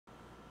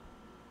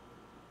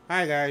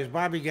Hi guys,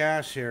 Bobby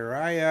Gas here.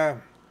 I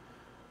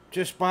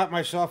just bought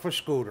myself a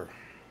scooter.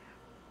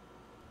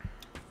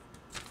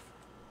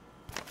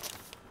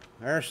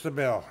 There's the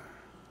bill.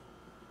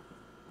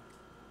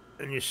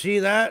 And you see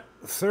that?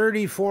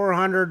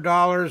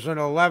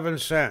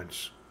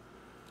 $3,400.11.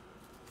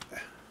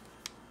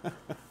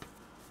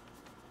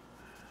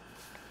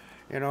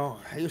 You know,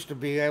 I used to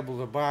be able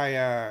to buy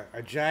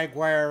a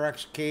Jaguar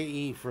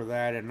XKE for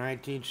that in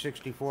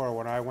 1964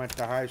 when I went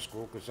to high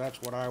school because that's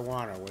what I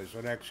wanted was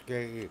an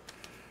XKE.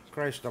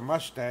 Christ, a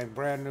Mustang,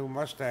 brand new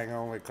Mustang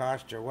only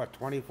cost you, what,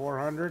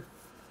 2,400?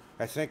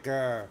 I think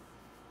a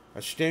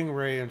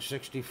Stingray in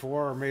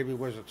 64, or maybe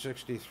was it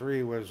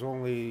 63, was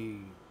only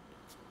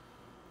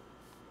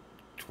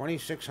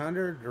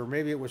 2,600, or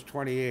maybe it was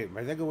 28.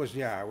 I think it was,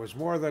 yeah, it was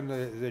more than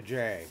the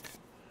Jag.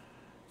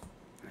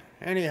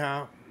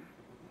 Anyhow,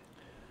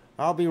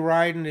 I'll be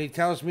riding. He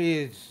tells me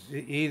it's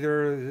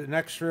either the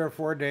next 3 or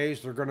 4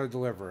 days they're going to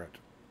deliver it.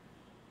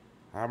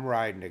 I'm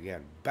riding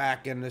again,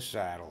 back in the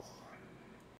saddle.